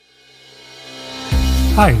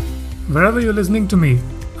Hi, wherever you're listening to me,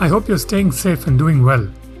 I hope you're staying safe and doing well.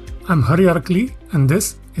 I'm Hari Arakali, and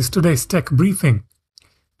this is today's Tech Briefing.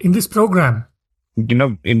 In this program,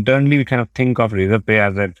 internally we kind of think of Razorpay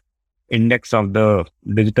as an index of the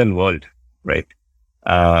digital world, right?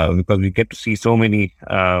 Because we get to see so many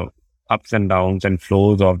ups and downs and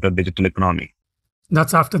flows of the digital economy.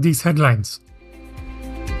 That's after these headlines.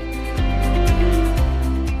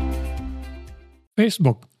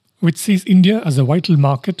 Facebook, which sees India as a vital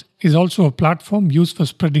market, is also a platform used for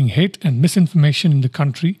spreading hate and misinformation in the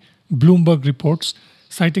country, Bloomberg reports,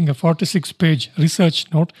 citing a 46-page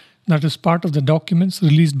research note that is part of the documents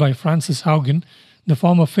released by Frances Haugen, the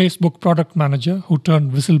former Facebook product manager who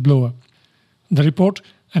turned whistleblower. The report,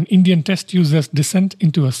 an Indian test user's descent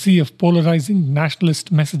into a sea of polarizing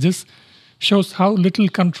nationalist messages, shows how little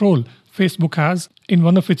control Facebook has in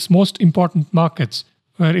one of its most important markets,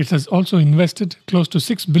 where it has also invested close to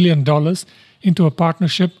 $6 billion into a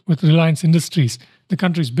partnership with Reliance Industries, the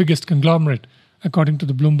country's biggest conglomerate, according to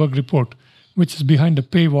the Bloomberg report, which is behind a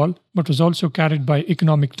paywall but was also carried by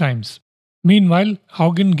Economic Times. Meanwhile,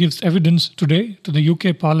 Haugen gives evidence today to the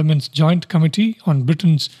UK Parliament's Joint Committee on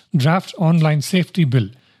Britain's draft online safety bill.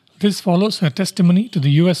 This follows her testimony to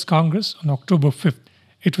the US Congress on October 5th.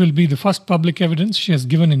 It will be the first public evidence she has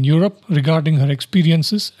given in Europe regarding her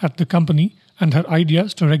experiences at the company and her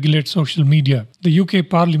ideas to regulate social media, the UK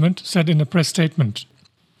Parliament said in a press statement.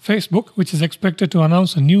 Facebook, which is expected to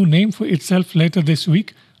announce a new name for itself later this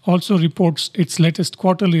week, also reports its latest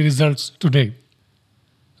quarterly results today.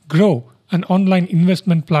 Grow, an online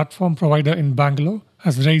investment platform provider in Bangalore,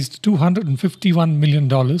 has raised $251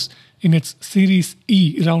 million in its Series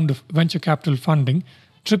E round of venture capital funding,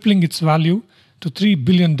 tripling its value to $3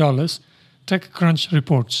 billion, TechCrunch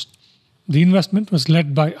reports. The investment was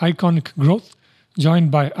led by Iconic Growth,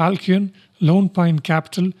 joined by Alcuin, Lone Pine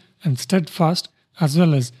Capital, and Steadfast, as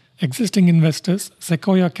well as existing investors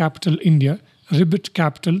Sequoia Capital India, Ribbit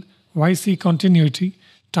Capital, YC Continuity,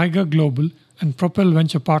 Tiger Global, and Propel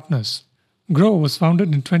Venture Partners. Grow was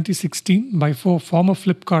founded in 2016 by 4 former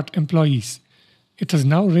Flipkart employees. It has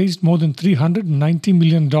now raised more than $390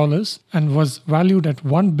 million and was valued at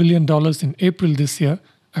 $1 billion in April this year,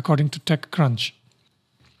 according to TechCrunch.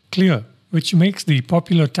 Clear, which makes the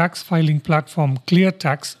popular tax filing platform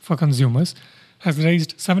ClearTax for consumers, has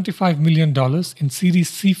raised $75 million in Series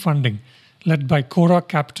C funding, led by Cora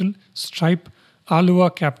Capital, Stripe,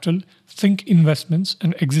 Alua Capital, Think Investments,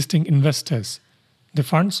 and existing investors. The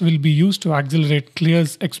funds will be used to accelerate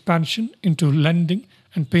Clear's expansion into lending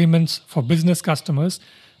and payments for business customers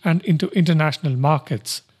and into international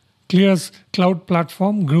markets. Clear's cloud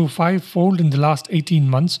platform grew 5-fold in the last 18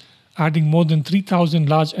 months, adding more than 3,000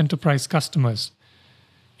 large enterprise customers.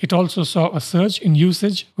 It also saw a surge in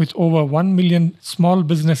usage with over 1 million small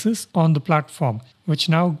businesses on the platform, which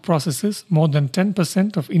now processes more than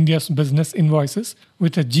 10% of India's business invoices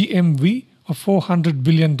with a GMV of $400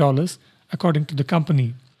 billion, according to the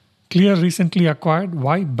company. Clear recently acquired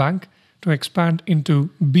Y Bank to expand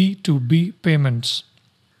into B2B payments.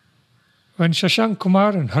 When Shashank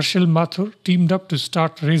Kumar and Harshil Mathur teamed up to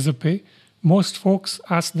start Razorpay, most folks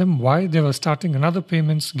asked them why they were starting another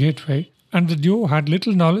payments gateway, and the duo had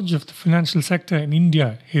little knowledge of the financial sector in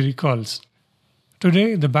India, he recalls.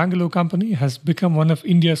 Today, the Bangalore company has become one of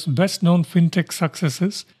India's best-known fintech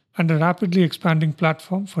successes and a rapidly expanding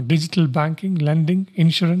platform for digital banking, lending,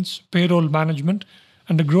 insurance, payroll management,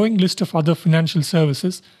 and a growing list of other financial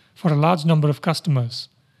services for a large number of customers.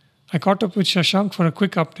 I caught up with Shashank for a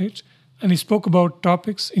quick update, and he spoke about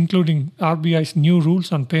topics including RBI's new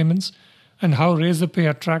rules on payments and how Razorpay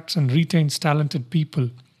attracts and retains talented people.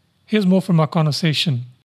 Here's more from our conversation.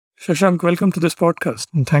 Shashank, welcome to this podcast,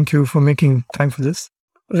 and thank you for making time for this.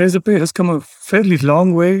 Razorpay has come a fairly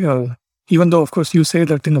long way, even though, of course, you say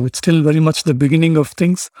that it's still very much the beginning of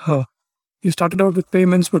things. You started out with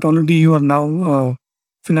payments, but already you are now a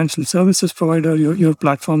financial services provider. Your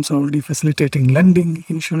platforms are already facilitating lending,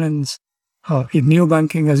 insurance, in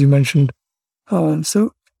neo-banking, as you mentioned.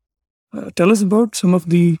 Tell us about some of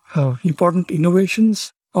the important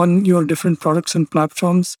innovations on your different products and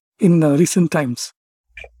platforms in recent times.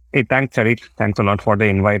 Hey, thanks, Hari. Thanks a lot for the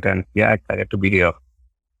invite, and excited to be here.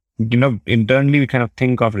 Internally we kind of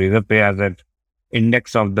think of Razorpay as an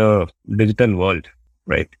index of the digital world,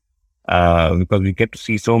 right? Because we get to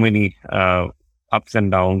see so many ups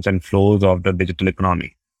and downs and flows of the digital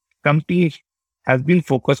economy. Company has been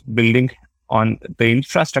focused building on the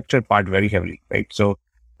infrastructure part very heavily, right? So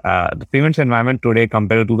the payments environment today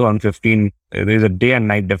compared to 2015, there is a day and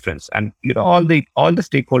night difference, and all the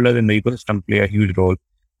stakeholders in the ecosystem play a huge role.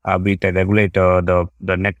 Be it the regulator,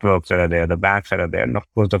 the networks that are there, the banks that are there, and of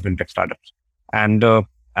course the fintech startups. And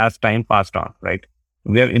as time passed on, right,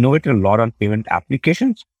 we have innovated a lot on payment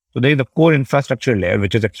applications. So there is the core infrastructure layer,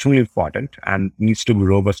 which is extremely important and needs to be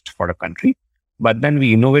robust for the country. But then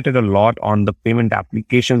we innovated a lot on the payment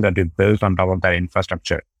applications that we built on top of that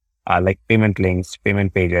infrastructure, like payment links,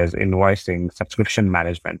 payment pages, invoicing, subscription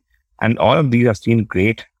management. And all of these have seen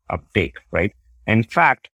great uptake, right? In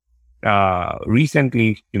fact,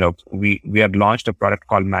 recently, we had launched a product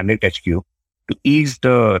called Mandate HQ to ease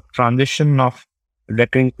the transition of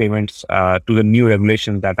recurring payments to the new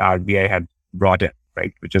regulations that RBI had brought in,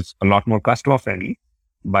 right? Which is a lot more customer friendly,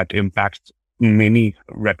 but impacts many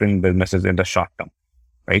recurring businesses in the short term,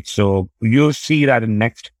 right? So you'll see that in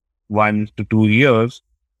next 1 to 2 years,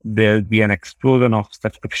 there'll be an explosion of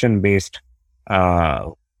subscription-based,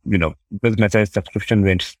 businesses,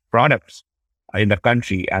 subscription-based products in the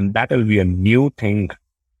country, and that will be a new thing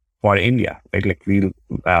for India, right? Like we've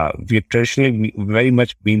traditionally very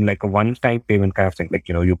much been like a one-time payment kind of thing. Like,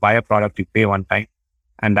 you buy a product, you pay one time,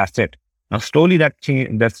 and that's it. Now, slowly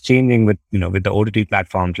that's changing with, with the OTT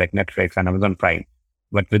platforms like Netflix and Amazon Prime.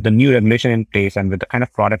 But with the new regulation in place and with the kind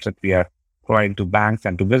of products that we are providing to banks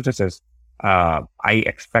and to businesses, I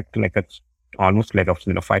expect like almost like a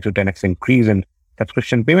 5 to 10x increase in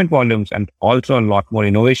subscription payment volumes, and also a lot more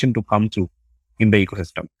innovation to come through in the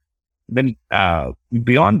ecosystem. Then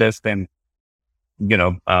beyond this, then,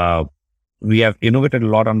 we have innovated a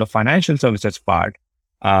lot on the financial services part,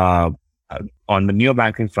 on the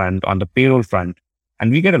neobanking front, on the payroll front,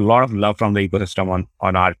 and we get a lot of love from the ecosystem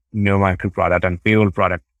on our neobanking product and payroll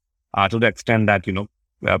product, to the extent that,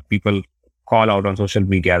 people call out on social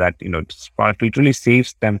media that, this product literally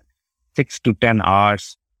saves them 6 to 10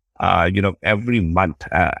 hours every month.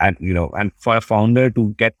 And for a founder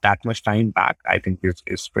to get that much time back, I think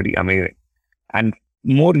is pretty amazing. And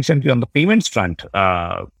more recently on the payments front,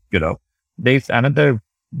 there's another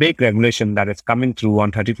big regulation that is coming through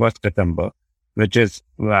on 31st December, which is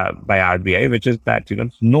by RBI, which is that,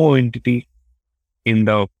 no entity in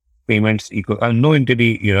the payments no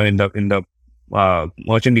entity, in the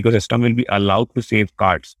merchant ecosystem will be allowed to save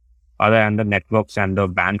cards other than the networks and the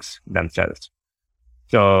banks themselves.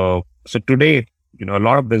 So today, a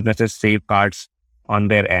lot of businesses save cards on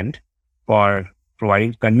their end for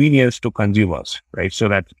providing convenience to consumers, right? So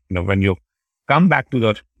that, when you come back to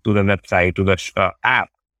the website, to the app,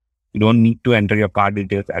 you don't need to enter your card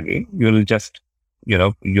details again. You'll just,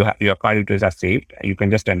 your card details are saved. You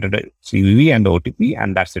can just enter the CVV and the OTP,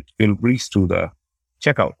 and that's it. You'll breeze through the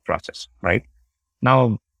checkout process, right?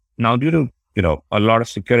 Now due to, a lot of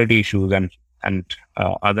security issues and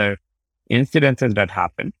other incidences that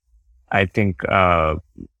happen, I think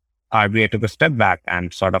RBI took a step back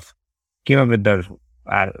and sort of came up with the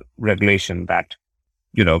regulation that,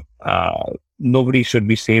 nobody should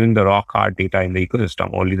be saving the raw card data in the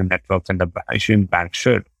ecosystem. Only the networks and the issuing bank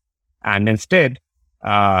should. And instead,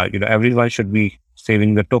 everyone should be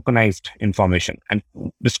saving the tokenized information. And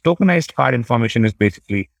this tokenized card information is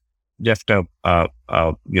basically just a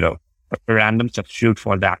random substitute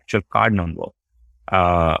for the actual card number,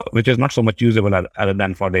 which is not so much usable other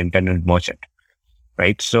than for the intended merchant,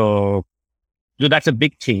 right? So that's a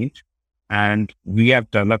big change. And we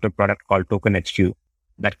have developed a product called Token HQ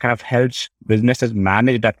that kind of helps businesses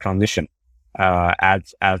manage that transition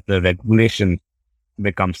as the regulation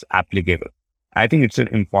becomes applicable. I think it's an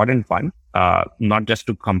important one, not just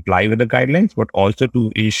to comply with the guidelines, but also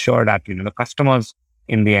to ensure that, the customers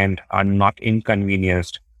in the end are not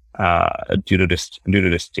inconvenienced due to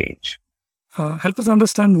this change. Help us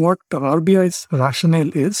understand what RBI's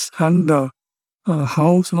rationale is, and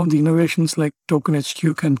how some of the innovations like Token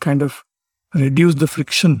HQ can kind of reduce the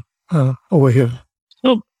friction over here.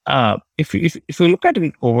 So if you look at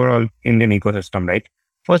the overall Indian ecosystem, right,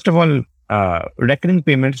 first of all, recurring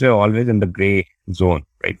payments were always in the gray zone,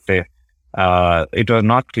 right? It was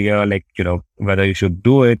not clear, like, whether you should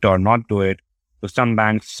do it or not do it. So some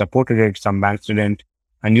banks supported it, some banks didn't.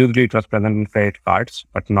 And usually it was present in credit cards,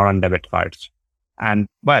 but not on debit cards.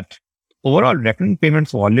 But overall recurring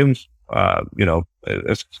payments volumes,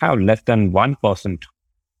 is kind of less than 1%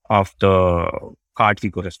 of the cards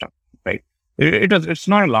ecosystem, right? It's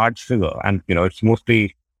not a large figure, and, it's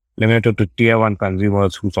mostly limited to tier 1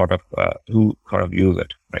 consumers who sort of use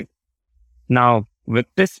it, right? Now, with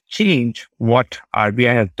this change, what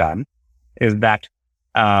RBI has done is that,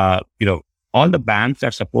 all the banks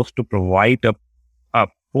are supposed to provide a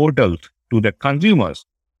portal to the consumers,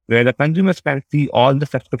 where the consumers can see all the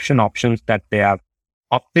subscription options that they have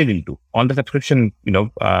opted into, all the subscription,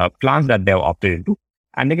 plans that they have opted into,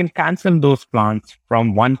 and they can cancel those plans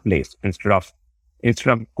from one place instead of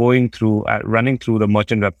going through, running through the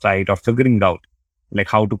merchant website or figuring out like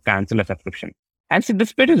how to cancel a subscription. And see,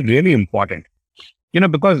 this bit is really important,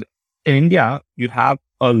 because in India, you have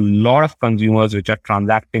a lot of consumers which are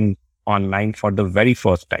transacting online for the very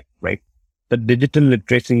first time, right? The digital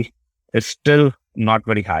literacy is still not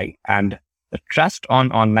very high. And the trust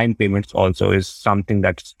on online payments also is something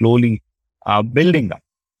that's slowly building up.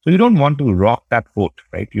 So you don't want to rock that boat,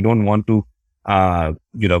 right? You don't want to,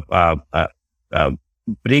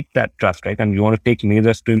 break that trust, right? And you want to take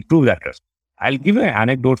measures to improve that trust. I'll give you an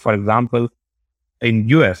anecdote. For example, in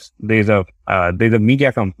US, there's a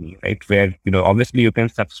media company, right, where obviously you can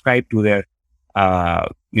subscribe to their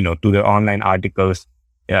to their online articles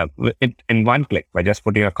in one click by just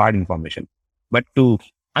putting your card information. But to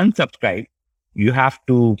unsubscribe, you have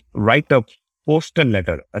to write a postal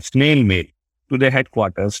letter, a snail mail to their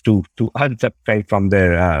headquarters to unsubscribe from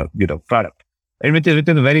their product, and which is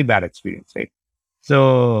a very bad experience, right?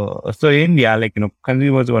 So India,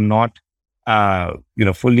 consumers were not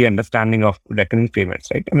fully understanding of recurring payments,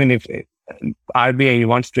 right? I mean, if RBI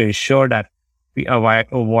wants to ensure that we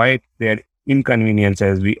avoid their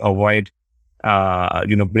inconveniences, we avoid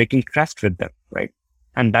breaking trust with them, right?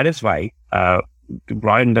 And that is why to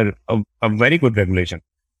brought in a very good regulation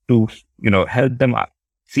to help them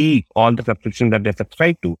see all the subscriptions that they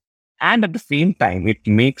subscribe to. And at the same time, it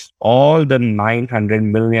makes all the 900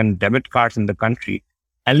 million debit cards in the country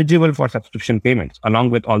eligible for subscription payments, along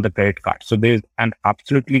with all the credit cards. So there's an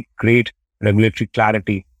absolutely great regulatory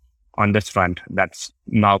clarity on this front that's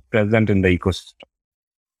now present in the ecosystem.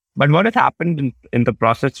 But what has happened in the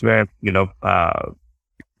process where,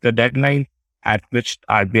 the deadline at which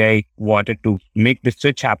RBI wanted to make this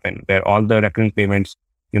switch happen, where all the recurring payments,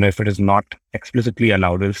 if it is not explicitly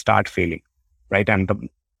allowed, will start failing, right? And the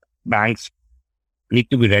banks need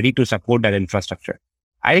to be ready to support that infrastructure.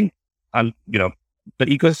 I think, the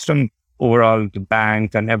ecosystem overall, the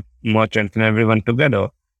banks and merchants and everyone together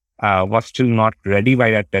was still not ready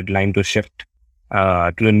by that deadline to shift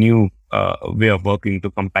to a new way of working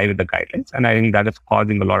to comply with the guidelines. And I think that is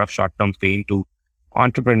causing a lot of short-term pain to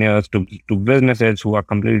entrepreneurs, to businesses who are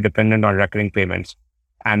completely dependent on recurring payments.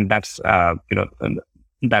 And that's,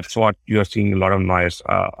 that's what you're seeing a lot of noise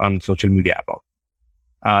on social media about.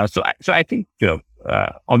 So I think,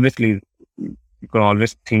 obviously, you can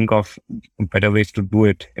always think of better ways to do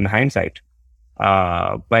it in hindsight.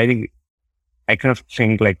 But I think I kind of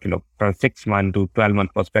think from a 6 month to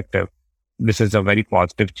 12-month perspective, this is a very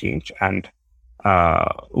positive change, and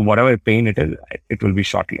whatever pain it is, it will be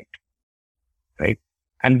short-lived, right?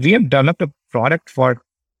 And we have developed a product for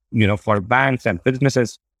banks and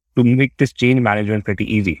businesses to make this change management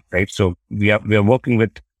pretty easy, right? So we are working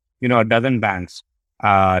with a dozen banks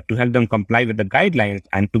to help them comply with the guidelines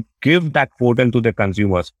and to give that portal to the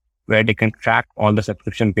consumers where they can track all the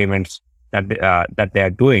subscription payments that they are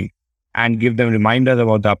doing, and give them reminders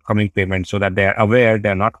about the upcoming payments so that they are aware,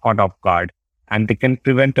 they're not caught off guard, and they can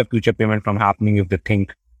prevent a future payment from happening if they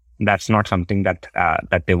think that's not something that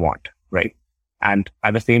they want, right? And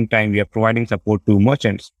at the same time, we are providing support to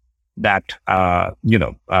merchants that,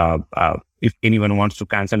 if anyone wants to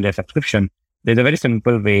cancel their subscription, there's a very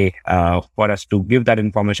simple way for us to give that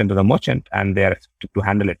information to the merchant, and they're to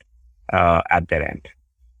handle it at their end,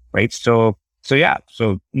 right? So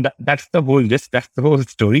that's the whole that's the whole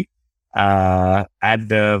story. We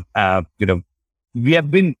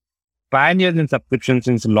have been pioneers in subscription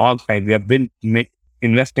since a long time. We have been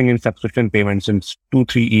investing in subscription payments since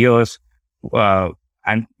 2-3 years,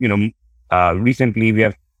 and recently we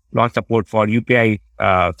have launched support for UPI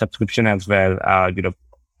subscription as well.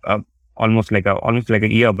 Almost like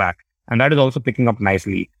a year back, and that is also picking up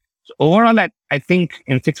nicely. So overall, I think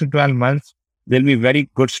in 6 to 12 months there'll be very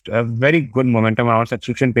good momentum around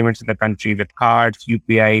subscription payments in the country, with cards,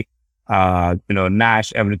 UPI,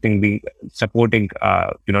 Nash, everything supporting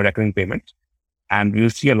recurring payments, and we'll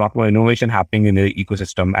see a lot more innovation happening in the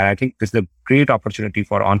ecosystem. And I think this is a great opportunity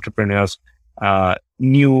for entrepreneurs,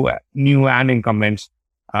 new and incumbents,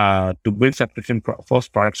 to build subscription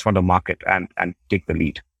first products for the market and take the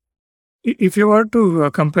lead. If you were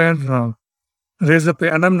to compare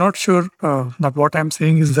Razorpay, and I'm not sure that what I'm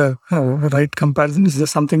saying is the right comparison, is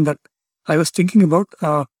just something that I was thinking about.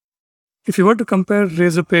 If you were to compare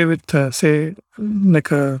Razorpay with, say,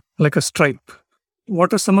 like a Stripe,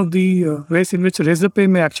 what are some of the ways in which Razorpay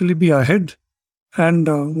may actually be ahead, and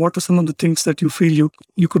what are some of the things that you feel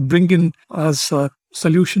you could bring in as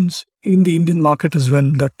solutions in the Indian market as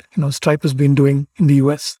well that Stripe has been doing in the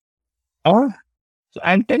US? So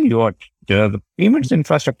I'll tell you what, the payments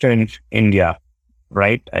infrastructure in India,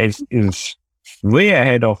 right, is way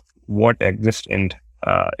ahead of what exists in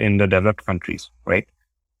the developed countries, right?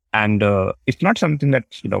 And it's not something that,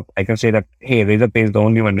 I can say that, hey, Razorpay is the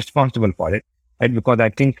only one responsible for it, right? Because I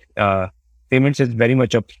think payments is very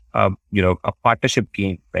much a partnership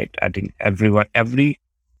game, right? I think every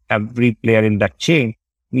player in that chain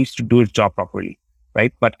needs to do its job properly,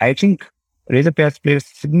 right? But I think Razorpay has played a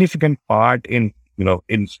significant part in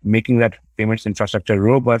making that payments infrastructure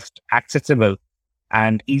robust, accessible,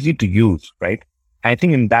 and easy to use, right? I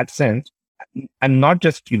think in that sense, and not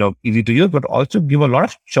just easy to use, but also give a lot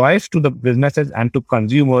of choice to the businesses and to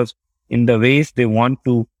consumers in the ways they want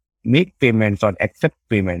to make payments or accept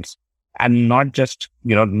payments, and not just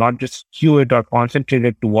queue it or concentrate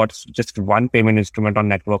it towards just one payment instrument or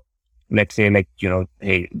network. Let's say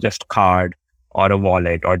hey, just card or a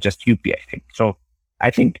wallet or just UPI thing. So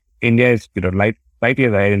I think India is right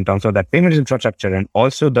here ahead in terms of that payments infrastructure, and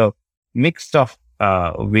also the mix of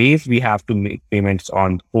ways we have to make payments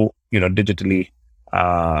on digitally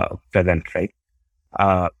present, right?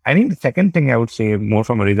 I think the second thing I would say, more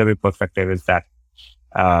from a Razorpay perspective, is that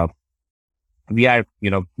we have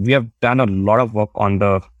done a lot of work on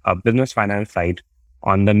the business finance side,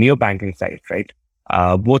 on the neo-banking side, right?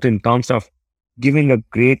 Both in terms of giving a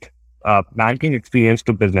great banking experience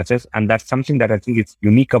to businesses, and that's something that I think is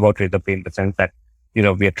unique about Razorpay, in the sense that we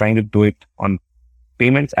are trying to do it on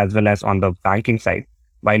payments as well as on the banking side,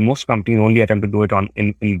 while most companies only attempt to do it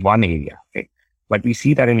in one area. Okay? But we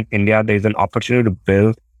see that in India, there is an opportunity to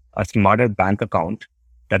build a smarter bank account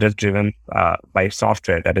that is driven by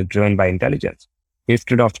software, that is driven by intelligence,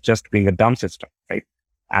 instead of just being a dumb system, right?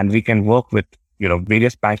 And we can work with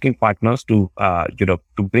various banking partners to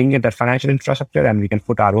bring in that financial infrastructure, and we can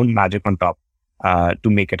put our own magic on top to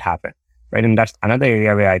make it happen, right? And that's another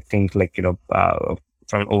area where I think, from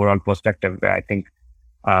an overall perspective, where I think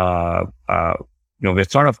we're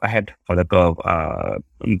sort of ahead for the curve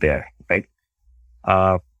there, right?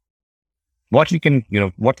 What we can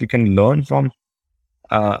learn from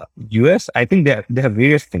US, I think there are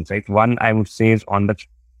various things, right? One I would say is on the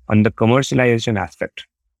commercialization aspect.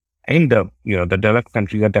 I think the developed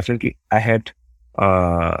countries are definitely ahead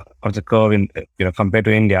of the curve in compared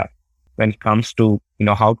to India when it comes to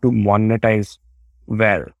how to monetize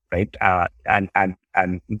well, right? And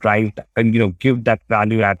drive and give that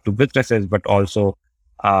value add to businesses, but also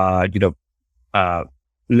let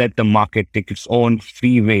the market take its own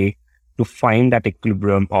free way to find that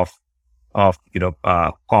equilibrium of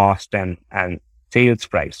cost and sales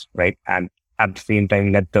price, right? And at the same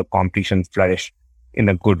time, let the competition flourish in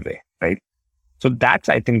a good way, right? So that's,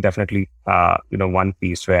 I think, definitely one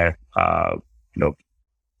piece where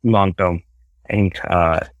long term, I think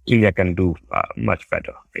India can do much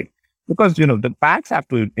better, right? Because the banks have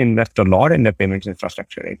to invest a lot in their payments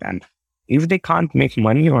infrastructure, right? And if they can't make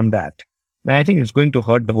money on that, then I think it's going to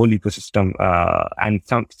hurt the whole ecosystem and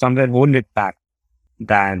somewhere hold it back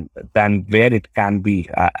than where it can be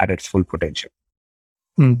at its full potential.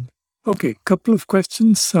 Okay, couple of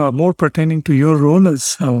questions more pertaining to your role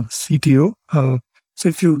as CTO. So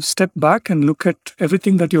if you step back and look at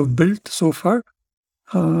everything that you've built so far,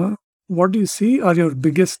 what do you see are your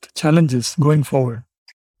biggest challenges going forward?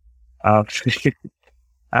 A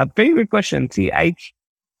very good question. See,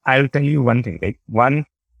 I'll tell you one thing. Like, one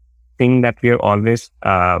thing that we are always,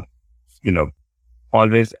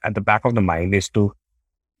 always at the back of the mind is to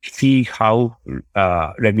see how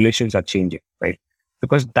regulations are changing, right?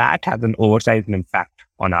 Because that has an oversized impact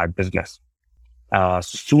on our business.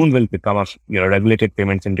 Soon we'll become a regulated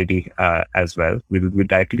payments entity as well. We will be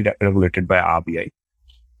directly regulated by RBI,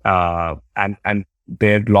 and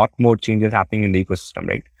there are a lot more changes happening in the ecosystem,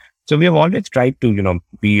 right? So we have always tried to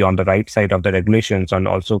be on the right side of the regulations and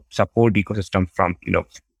also support the ecosystem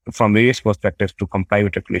from various perspectives to comply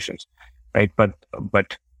with regulations, right?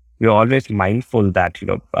 But we are always mindful that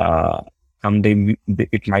someday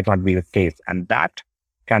it might not be the case, and that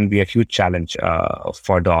can be a huge challenge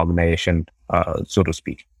for the organization, so to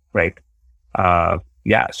speak, right?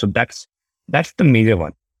 So that's the major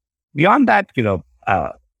one. Beyond that,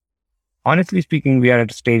 honestly speaking, we are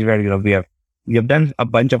at a stage where we have done a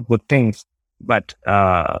bunch of good things, but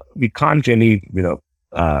we can't really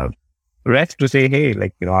rest to say, hey,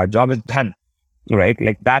 our job is done, right?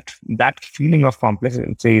 Like that feeling of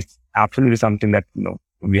complacency is absolutely something that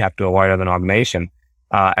we have to avoid as an organization,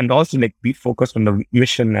 and also be focused on the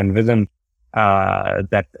mission and vision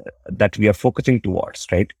that we are focusing towards,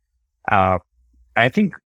 right? I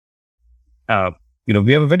think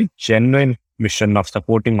we have a very genuine mission of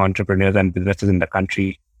supporting entrepreneurs and businesses in the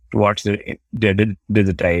country towards their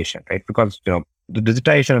digitization, right? Because the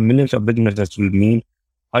digitization of millions of businesses will mean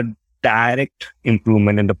a direct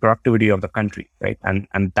improvement in the productivity of the country, right?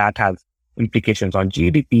 And that has implications on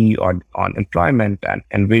GDP, on employment,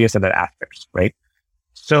 and various other aspects, right?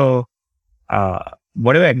 So,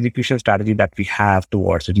 whatever execution strategy that we have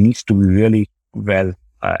towards it needs to be really well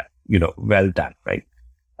done, right?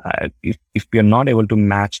 If we are not able to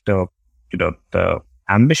match the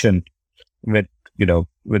ambition with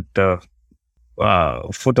the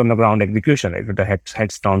foot on the ground execution, right? With the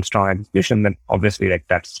heads down strong execution, then obviously like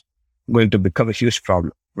that's going to become a huge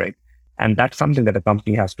problem, right? And that's something that a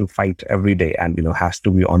company has to fight every day, and has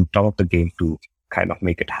to be on top of the game to kind of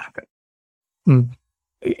make it happen.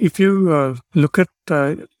 If you look at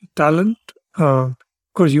talent, of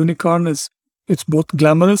course, Unicorn it's both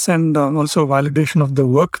glamorous and also validation of the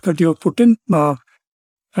work that you have put in,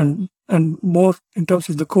 and more in terms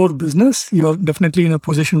of the core business, you are definitely in a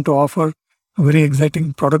position to offer a very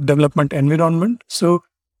exciting product development environment. So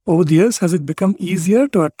over the years, has it become easier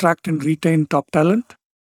to attract and retain top talent?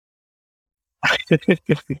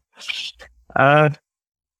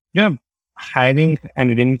 Hiring and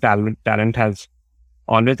retaining talent has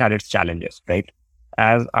always had its challenges, right?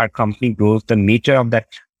 As our company grows, the nature of that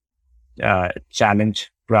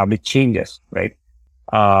challenge probably changes, right?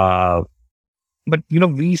 But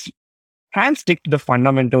we can stick to the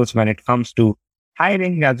fundamentals when it comes to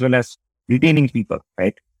hiring as well as retaining people,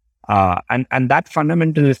 right? And that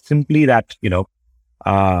fundamental is simply that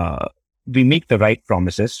we make the right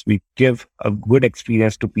promises, we give a good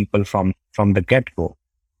experience to people from the get-go,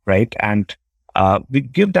 right? And we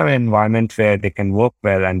give them an environment where they can work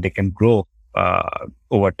well and they can grow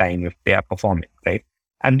over time if they are performing, right?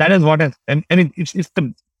 And that is what is, and it's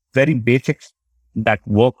the very basics that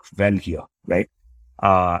work well here, right?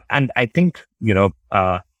 And I think,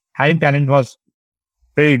 hiring talent was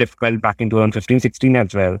very difficult back in 2015, 16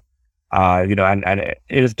 as well, and it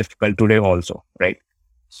is difficult today also, right?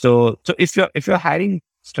 So if your hiring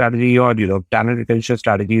strategy or talent retention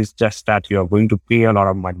strategy is just that you're going to pay a lot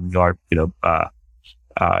of money, or you're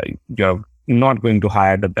not going to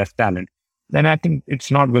hire the best talent, then I think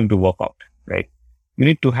it's not going to work out, right? You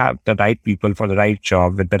need to have the right people for the right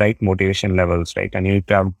job with the right motivation levels, right? And you need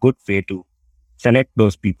to have a good way to select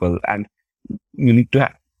those people, and you need to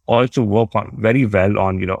also work on very well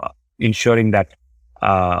on ensuring that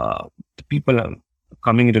the people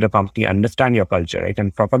coming into the company understand your culture, right,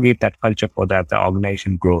 and propagate that culture for that the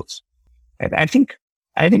organization grows. And I think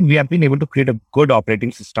we have been able to create a good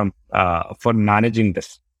operating system for managing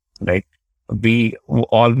this, right? We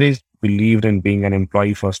always believed in being an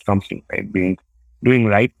employee first company, right? Doing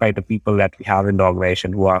right by the people that we have in the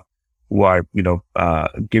organization who are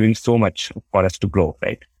giving so much for us to grow,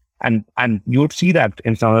 right? And you would see that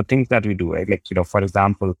in some of the things that we do, right? Like, for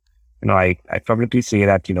example, I probably say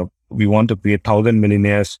that, we want to create 1,000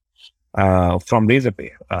 millionaires from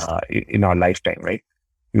Razorpay in our lifetime, right?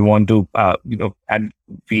 We want to, and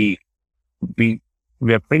we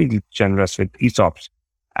are pretty generous with ESOPs.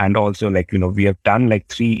 And also, we have done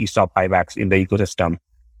 3 ESOP buybacks in the ecosystem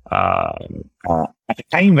at a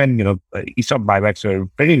time when, ESOP buybacks were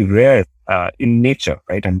pretty rare in nature,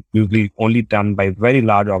 right? And usually only done by very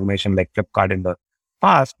large organizations like Flipkart in the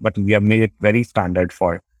past, but we have made it very standard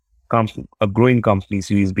for a growing company,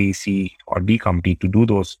 Series B, C, or D company to do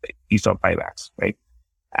those ESOP buybacks, right?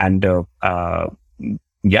 And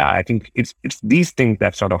I think it's these things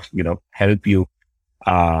that sort of help you,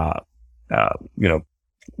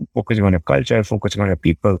 focusing on your culture, focusing on your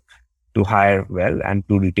people to hire well and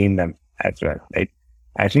to retain them as well, right?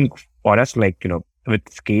 I think for us, with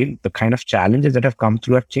scale, the kind of challenges that have come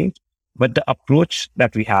through have changed, but the approach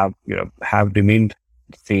that we have remained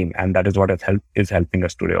the same, and that is what is helping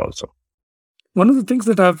us today also. One of the things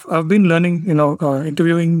that I've been learning,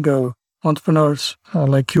 interviewing entrepreneurs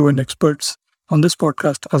like you and experts on this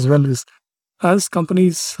podcast as well, is as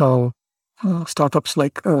companies, startups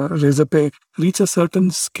like Razorpay reach a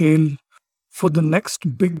certain scale, for the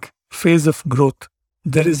next big phase of growth,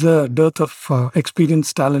 there is a dearth of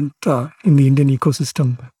experienced talent in the Indian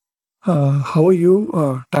ecosystem. How are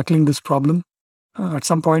you tackling this problem? At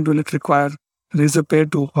some point, will it require Razorpay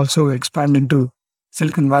to also expand into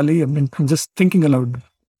Silicon Valley? I mean, I'm just thinking aloud.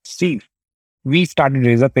 See, we started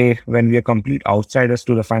Razorpay when we are complete outsiders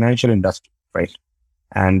to the financial industry, right?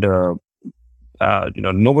 And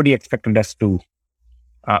nobody expected us to,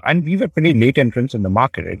 and we were pretty late entrants in the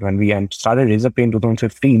market, right? When we started Razorpay in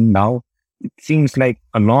 2015, now it seems like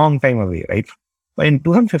a long time away, right? But in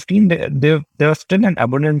 2015, there was still an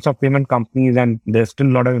abundance of payment companies, and there's still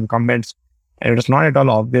a lot of incumbents. And it was not at all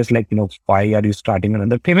obvious, why are you starting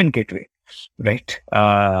another payment gateway, right?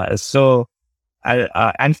 And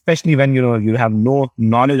especially when, you have no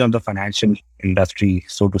knowledge of the financial industry,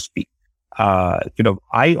 so to speak.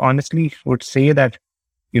 I honestly would say that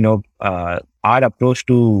our approach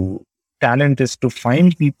to talent is to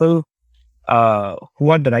find people who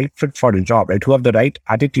are the right fit for the job, right? Who have the right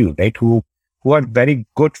attitude, right? Who are very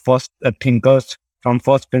good first thinkers from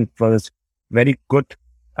first principles, very good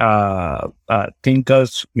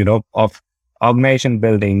thinkers, of organization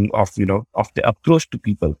building, of the approach to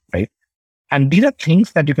people, right? And these are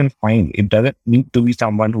things that you can find. It doesn't need to be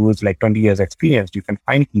someone who is like 20 years experienced. You can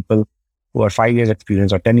find people who are 5 years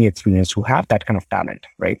experience or 10 years experience who have that kind of talent,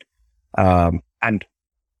 right? And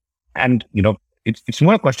it's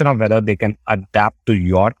more a question of whether they can adapt to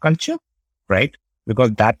your culture, right?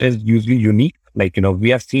 Because that is usually unique. Like, we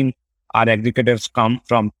have seen our executives come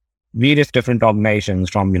from various different organizations,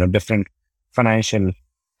 from, different financial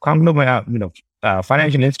conglomerate,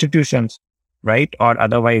 financial institutions, right? Or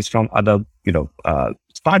otherwise from other,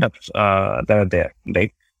 startups that are there,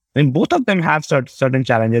 right? I mean, both of them have certain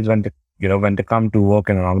challenges when they come to work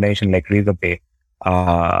in an organization like Razorpay.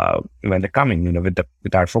 When they're coming,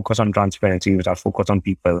 with our focus on transparency, with our focus on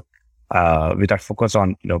people, with our focus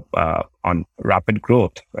on on rapid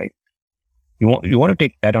growth, right? You want to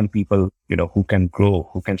take that on people, who can grow,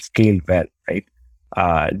 who can scale well, right?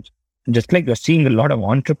 Just like you're seeing a lot of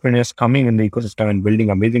entrepreneurs coming in the ecosystem and building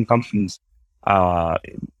amazing companies,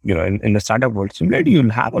 in the startup world. Similarly,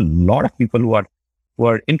 you'll have a lot of people who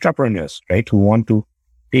are entrepreneurs, right? Who want to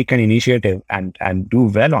take an initiative and do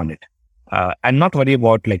well on it. And not worry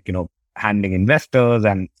about handling investors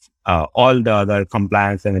and all the other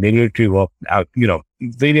compliance and regulatory work,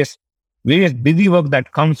 various busy work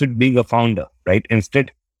that comes with being a founder, right?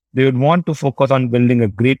 Instead, they would want to focus on building a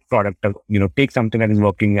great product, take something that is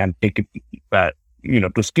working and take it,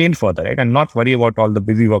 to scale further, right? And not worry about all the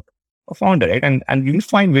busy work of founder, right? And you'll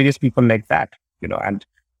find various people like that, and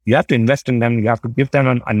you have to invest in them. You have to give them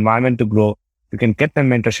an environment to grow. You can get them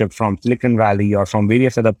mentorship from Silicon Valley or from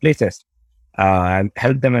various other places. And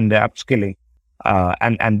help them in their upskilling,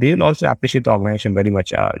 and they'll also appreciate the organization very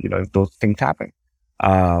much. If those things happen,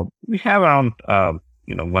 we have around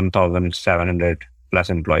 1,700 plus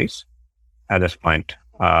employees at this point,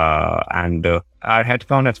 and our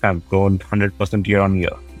headcount has kind of grown 100% year on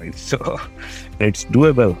year. Right? So it's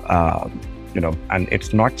doable, and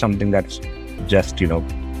it's not something that's just you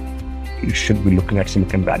should be looking at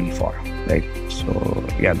Silicon Valley for, right? So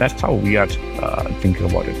yeah, that's how we are thinking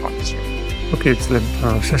about it, honestly. Okay, excellent.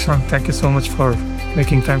 Shashank, thank you so much for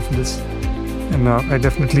making time for this. And I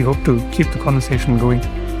definitely hope to keep the conversation going.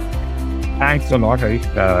 Thanks a lot, Hari.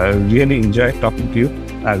 Really enjoyed talking to you.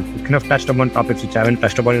 We kind of touched upon topics which I haven't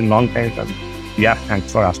touched upon in a long time. And yeah,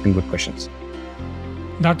 thanks for asking good questions.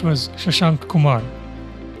 That was Shashank Kumar.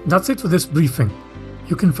 That's it for this briefing.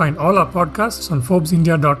 You can find all our podcasts on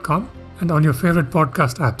ForbesIndia.com and on your favorite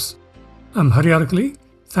podcast apps. I'm Hari Arakali.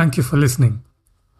 Thank you for listening.